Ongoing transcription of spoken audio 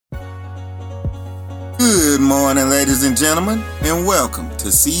Good morning, ladies and gentlemen, and welcome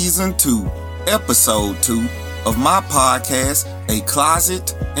to Season 2, Episode 2 of my podcast, A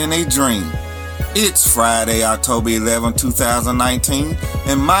Closet and a Dream. It's Friday, October 11, 2019,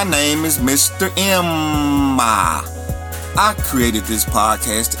 and my name is Mr. M. I created this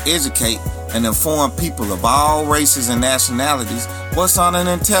podcast to educate and inform people of all races and nationalities what's on an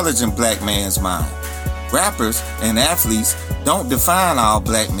intelligent black man's mind. Rappers and athletes don't define all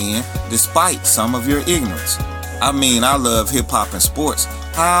black men despite some of your ignorance. I mean, I love hip-hop and sports.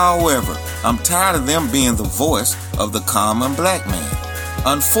 However, I'm tired of them being the voice of the common black man.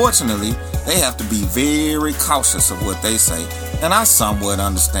 Unfortunately, they have to be very cautious of what they say, and I somewhat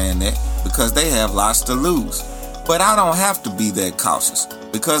understand that because they have lots to lose. But I don't have to be that cautious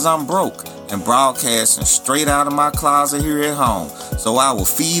because I'm broke and broadcasting straight out of my closet here at home, so I will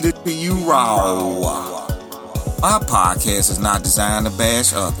feed it to you raw. My podcast is not designed to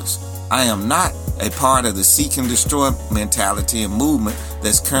bash others. I am not a part of the seek and destroy mentality and movement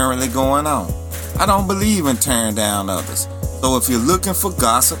that's currently going on. I don't believe in tearing down others. So if you're looking for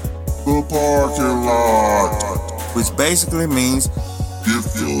gossip, the parking lot, which basically means get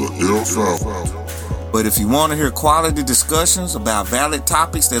your F out. But if you want to hear quality discussions about valid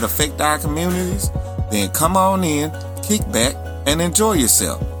topics that affect our communities, then come on in, kick back, and enjoy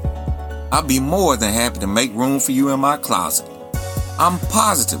yourself. I'll be more than happy to make room for you in my closet. I'm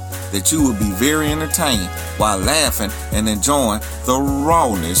positive that you will be very entertained while laughing and enjoying the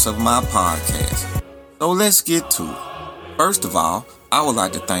rawness of my podcast. So let's get to it. First of all, I would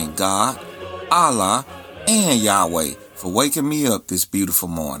like to thank God, Allah, and Yahweh for waking me up this beautiful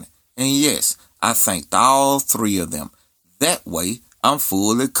morning. And yes, I thanked all three of them. That way, I'm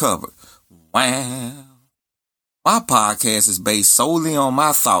fully covered. Wow. My podcast is based solely on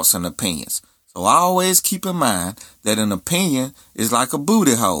my thoughts and opinions. So I always keep in mind that an opinion is like a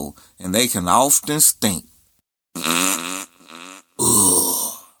booty hole, and they can often stink.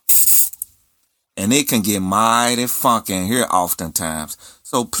 And it can get mighty funky in here oftentimes.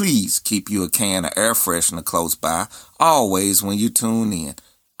 So please keep you a can of air freshener close by, always when you tune in.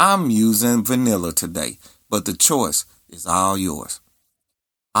 I'm using vanilla today, but the choice is all yours.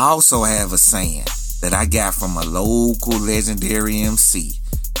 I also have a saying that I got from a local legendary MC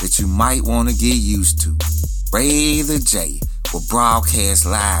that you might want to get used to. Ray the J will broadcast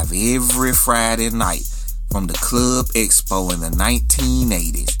live every Friday night from the Club Expo in the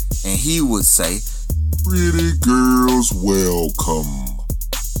 1980s, and he would say, pretty girls welcome,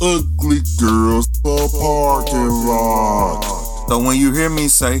 ugly girls the parking lot. So when you hear me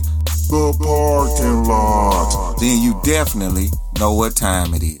say, the parking lot, then you definitely know what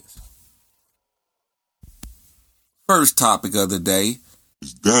time it is. First topic of the day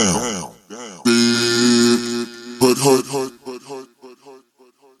is down.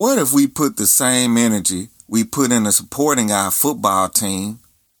 What if we put the same energy we put into supporting our football team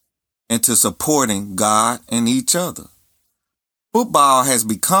into supporting God and each other? Football has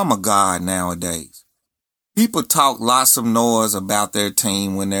become a god nowadays. People talk lots of noise about their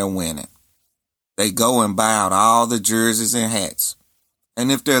team when they're winning. They go and buy out all the jerseys and hats.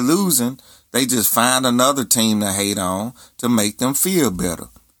 And if they're losing, they just find another team to hate on to make them feel better.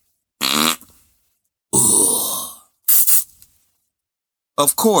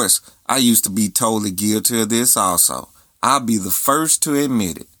 Of course, I used to be totally guilty of this also. I'll be the first to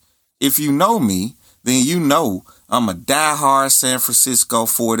admit it. If you know me, then you know I'm a diehard San Francisco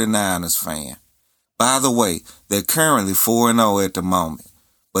 49ers fan. By the way, they're currently 4-0 at the moment,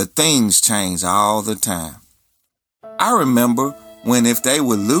 but things change all the time. I remember when if they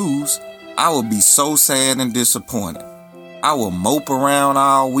would lose, I would be so sad and disappointed. I would mope around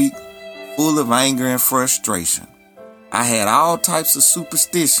all week, full of anger and frustration. I had all types of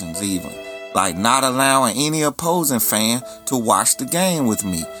superstitions even, like not allowing any opposing fan to watch the game with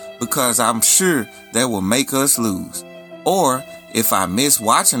me because I'm sure that would make us lose. Or if I missed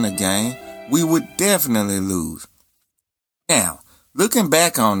watching the game, we would definitely lose. Now, looking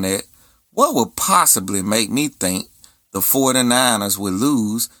back on that, what would possibly make me think the 49ers would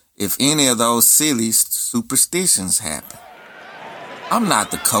lose if any of those silly superstitions happen? I'm not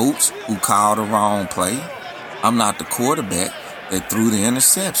the coach who called the wrong play. I'm not the quarterback that threw the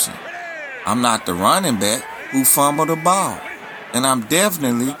interception. I'm not the running back who fumbled the ball. And I'm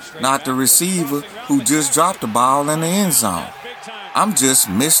definitely not the receiver who just dropped the ball in the end zone. I'm just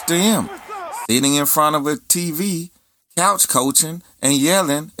Mr. M, sitting in front of a TV, couch coaching and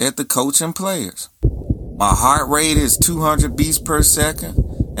yelling at the coaching players. My heart rate is 200 beats per second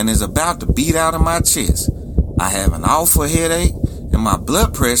and is about to beat out of my chest. I have an awful headache and my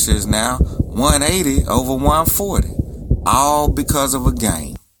blood pressure is now 180 over 140, all because of a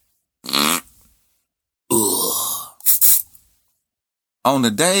game. On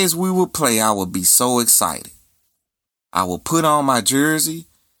the days we would play, I would be so excited. I would put on my jersey,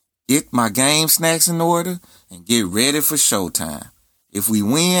 get my game snacks in order, and get ready for showtime. If we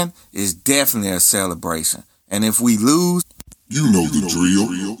win, it's definitely a celebration. And if we lose, you know the drill.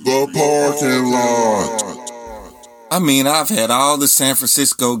 The parking lot. I mean, I've had all the San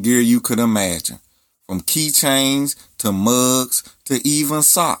Francisco gear you could imagine. From keychains to mugs to even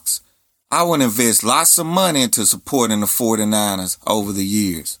socks. I would invest lots of money into supporting the 49ers over the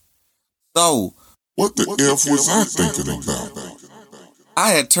years. So, what the F was I thinking about?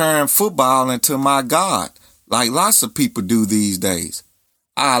 I had turned football into my God, like lots of people do these days.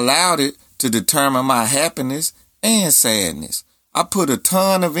 I allowed it to determine my happiness and sadness. I put a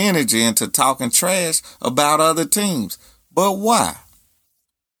ton of energy into talking trash about other teams. But why?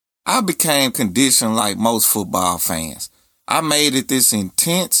 I became conditioned like most football fans. I made it this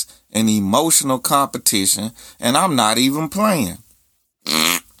intense and emotional competition, and I'm not even playing.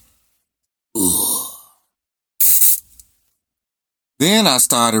 Then I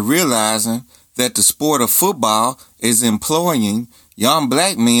started realizing that the sport of football is employing young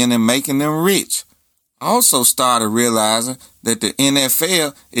black men and making them rich. I also started realizing that the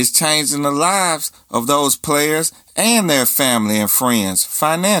NFL is changing the lives of those players and their family and friends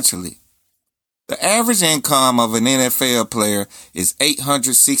financially. The average income of an NFL player is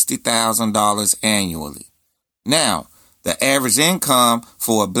 $860,000 annually. Now, the average income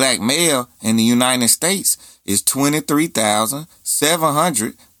for a black male in the United States is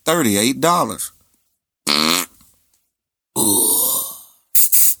 $23,738.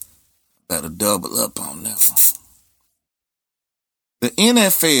 Better double up on that one. The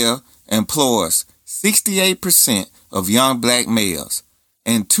NFL employs 68% of young black males.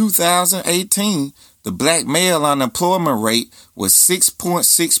 In 2018, the black male unemployment rate was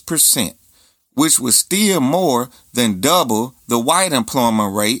 6.6%, which was still more than double the white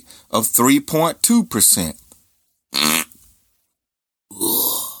employment rate of 3.2%.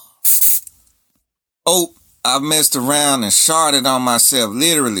 Oh, I messed around and sharted on myself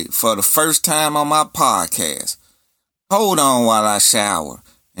literally for the first time on my podcast. Hold on while I shower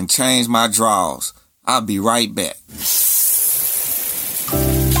and change my drawers. I'll be right back.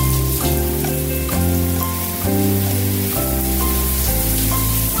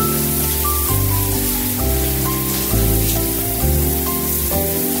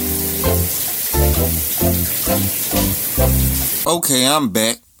 Okay, I'm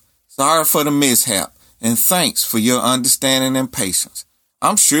back. Sorry for the mishap, and thanks for your understanding and patience.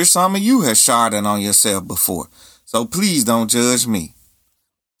 I'm sure some of you have sharded on yourself before, so please don't judge me.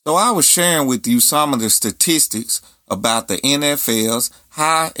 So I was sharing with you some of the statistics about the NFL's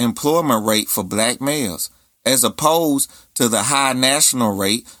high employment rate for black males, as opposed to the high national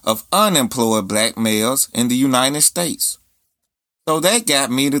rate of unemployed black males in the United States. So that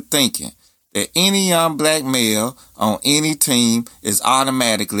got me to thinking that any young black male on any team is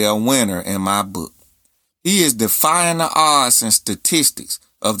automatically a winner in my book. He is defying the odds and statistics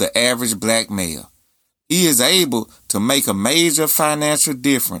of the average black male. He is able to make a major financial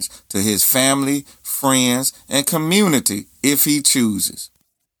difference to his family, friends, and community if he chooses.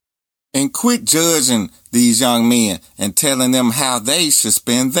 And quit judging these young men and telling them how they should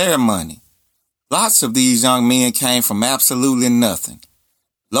spend their money. Lots of these young men came from absolutely nothing.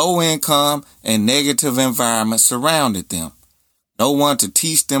 Low income and negative environment surrounded them. No one to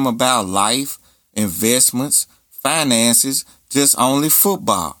teach them about life, investments, finances, just only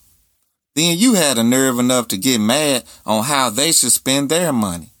football. Then you had a nerve enough to get mad on how they should spend their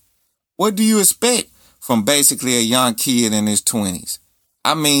money. What do you expect from basically a young kid in his 20s?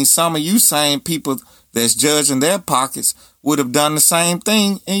 I mean, some of you same people that's judging their pockets would have done the same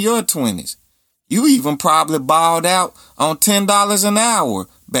thing in your 20s. You even probably balled out on $10 an hour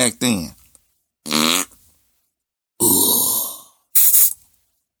back then.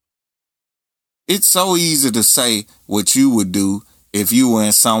 It's so easy to say what you would do if you were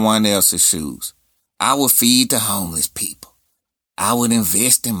in someone else's shoes. I would feed the homeless people. I would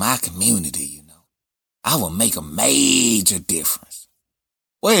invest in my community, I would make a major difference.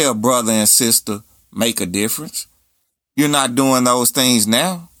 Well, brother and sister, make a difference. You're not doing those things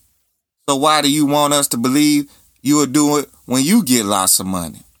now. So why do you want us to believe you will do it when you get lots of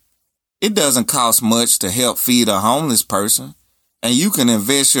money? It doesn't cost much to help feed a homeless person, and you can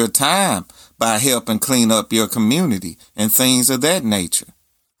invest your time by helping clean up your community and things of that nature.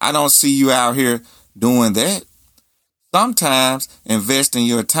 I don't see you out here doing that. Sometimes investing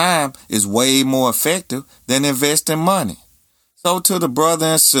your time is way more effective than investing money. So to the brother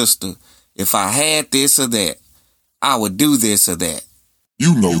and sister, if I had this or that, I would do this or that.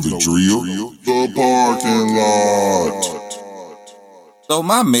 You know the drill. The parking lot. So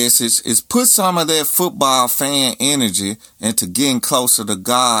my message is put some of that football fan energy into getting closer to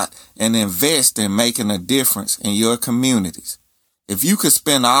God and invest in making a difference in your communities. If you could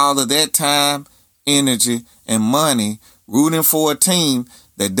spend all of that time, energy, and money rooting for a team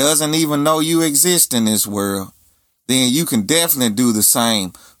that doesn't even know you exist in this world, then you can definitely do the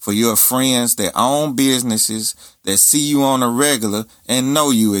same for your friends that own businesses, that see you on a regular and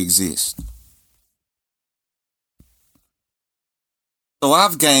know you exist. So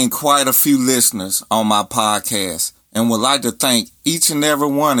I've gained quite a few listeners on my podcast and would like to thank each and every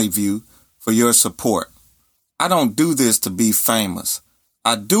one of you for your support. I don't do this to be famous.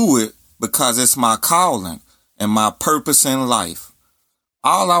 I do it because it's my calling and my purpose in life.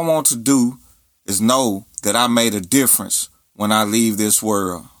 All I want to do is know that I made a difference when I leave this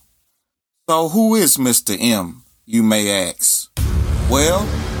world. So who is Mr. M, you may ask? Well,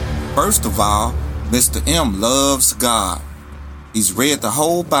 first of all, Mr. M loves God. He's read the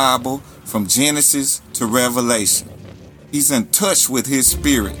whole Bible from Genesis to Revelation. He's in touch with his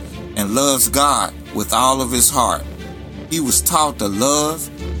spirit and loves God with all of his heart. He was taught to love,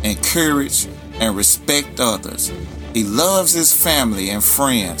 encourage, and respect others. He loves his family and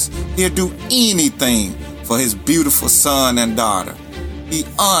friends. He'll do anything for his beautiful son and daughter. He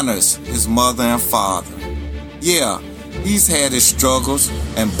honors his mother and father. Yeah, he's had his struggles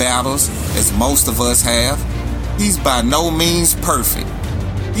and battles, as most of us have. He's by no means perfect.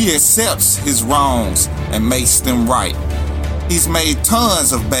 He accepts his wrongs and makes them right. He's made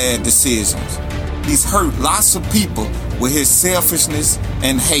tons of bad decisions. He's hurt lots of people with his selfishness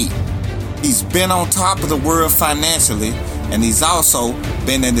and hate. He's been on top of the world financially, and he's also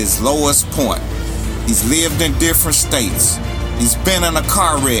been at his lowest point. He's lived in different states. He's been in a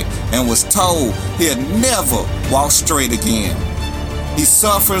car wreck and was told he'll never walk straight again. He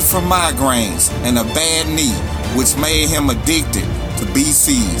suffers from migraines and a bad knee, which made him addicted to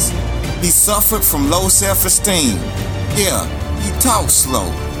BCs. He suffered from low self-esteem. Yeah, he talks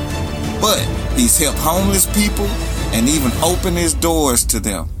slow. But he's helped homeless people and even opened his doors to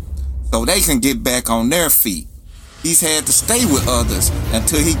them so they can get back on their feet. He's had to stay with others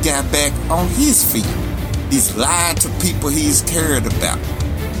until he got back on his feet. He's lied to people he's cared about.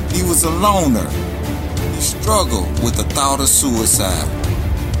 He was a loner. He struggled with the thought of suicide.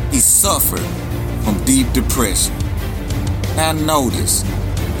 He suffered from deep depression. Now notice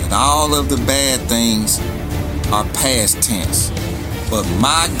that all of the bad things are past tense. But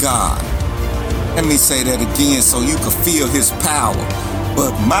my God, let me say that again so you can feel his power.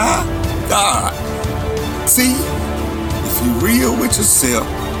 But my God, see, if you're real with yourself,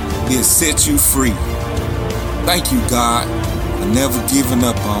 he'll set you free. Thank you, God, for never giving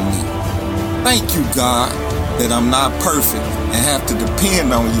up on me. Thank you, God, that I'm not perfect and have to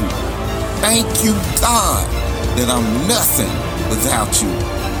depend on you. Thank you, God, that I'm nothing without you.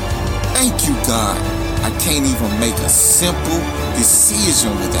 Thank you, God, I can't even make a simple decision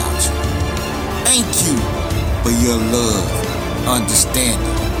without you. Thank you for your love, understanding,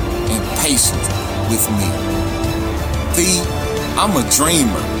 and patience with me. See, I'm a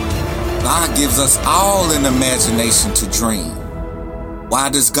dreamer. God gives us all an imagination to dream. Why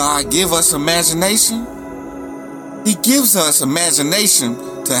does God give us imagination? He gives us imagination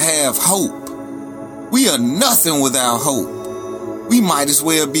to have hope. We are nothing without hope. We might as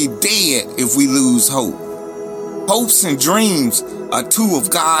well be dead if we lose hope. Hopes and dreams are two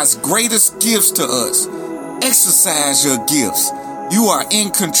of God's greatest gifts to us. Exercise your gifts. You are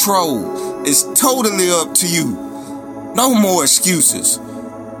in control. It's totally up to you. No more excuses.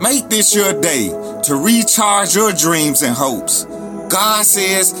 Make this your day to recharge your dreams and hopes. God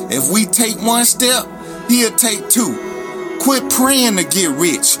says if we take one step, he'll take two. Quit praying to get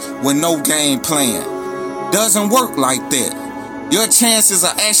rich with no game plan. Doesn't work like that. Your chances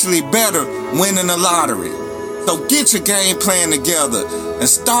are actually better winning the lottery. So get your game plan together and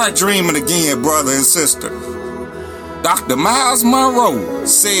start dreaming again, brother and sister. Dr. Miles Monroe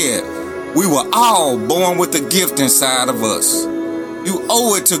said we were all born with a gift inside of us. You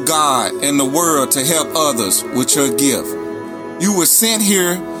owe it to God and the world to help others with your gift. You were sent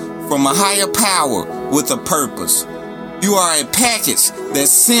here from a higher power with a purpose. You are a package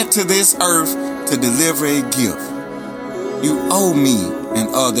that's sent to this earth to deliver a gift. You owe me and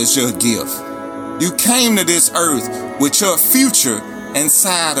others your gift. You came to this earth with your future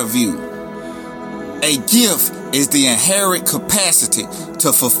inside of you. A gift is the inherent capacity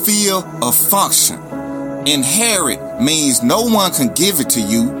to fulfill a function. Inherit means no one can give it to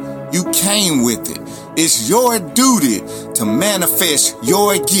you. You came with it. It's your duty to manifest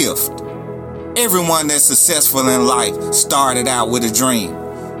your gift. Everyone that's successful in life started out with a dream,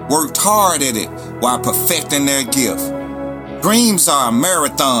 worked hard at it while perfecting their gift. Dreams are a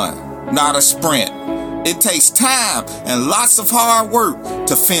marathon, not a sprint. It takes time and lots of hard work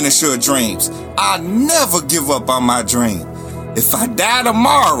to finish your dreams. I'll never give up on my dream. If I die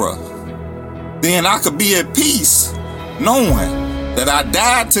tomorrow, then I could be at peace, knowing that I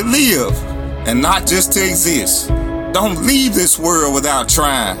died to live and not just to exist. Don't leave this world without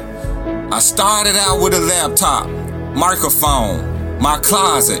trying. I started out with a laptop, microphone, my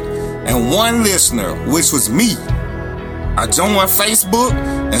closet, and one listener, which was me. I joined Facebook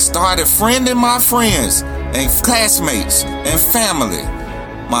and started friending my friends and classmates and family.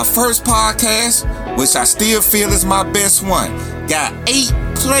 My first podcast, which I still feel is my best one, got 8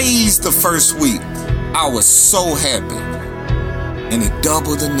 plays the first week. I was so happy. And it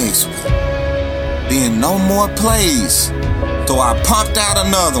doubled the next week. Then no more plays. So I pumped out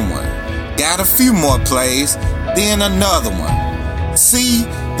another one. Got a few more plays, then another one. See,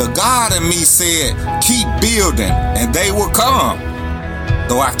 the God in me said, keep building and they will come.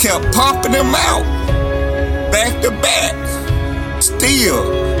 So I kept pumping them out, back to back.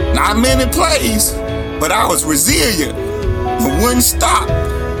 Still, not many plays, but I was resilient and wouldn't stop.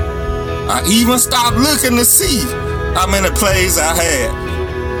 I even stopped looking to see how many plays I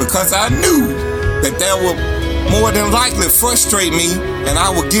had, because I knew that would more than likely frustrate me and I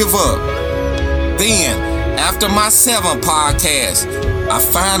would give up. Then, after my 7th podcast, I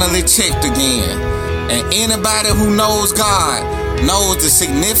finally checked again. And anybody who knows God knows the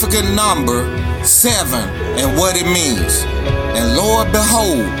significant number 7 and what it means. And Lord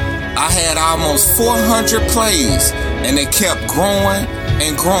behold, I had almost 400 plays and it kept growing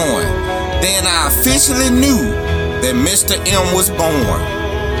and growing. Then I officially knew that Mr. M was born.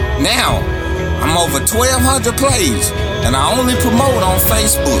 Now, I'm over 1,200 plays and I only promote on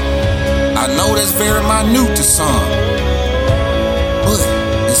Facebook. I know that's very minute to some, but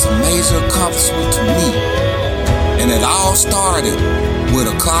it's a major accomplishment to me. And it all started with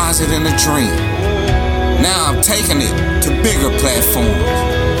a closet and a dream. Now I'm taking it to bigger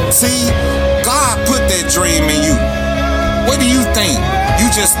platforms. See, God put that dream in you. What do you think? You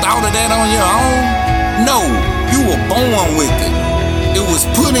just thought of that on your own? No, you were born with it. It was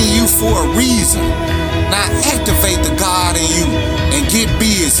put in you for a reason. Now activate the God in you and get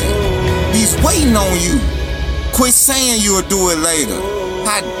busy. He's waiting on you. Quit saying you'll do it later.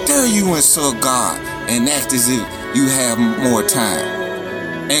 How dare you insult God and act as if you have more time.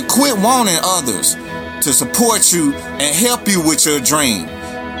 And quit wanting others to support you and help you with your dream.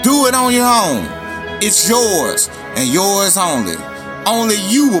 Do it on your own. It's yours and yours only. Only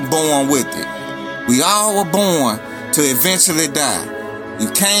you were born with it. We all were born to eventually die. You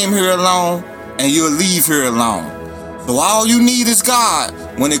came here alone and you'll leave here alone. So all you need is God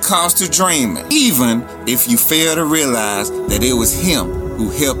when it comes to dreaming, even if you fail to realize that it was Him who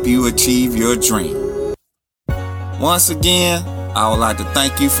helped you achieve your dream. Once again, I would like to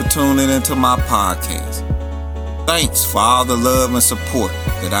thank you for tuning into my podcast. Thanks for all the love and support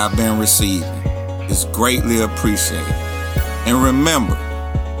that I've been receiving. It's greatly appreciated. And remember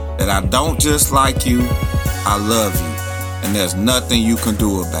that I don't just like you, I love you. And there's nothing you can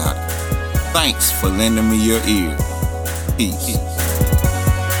do about it. Thanks for lending me your ear. Peace.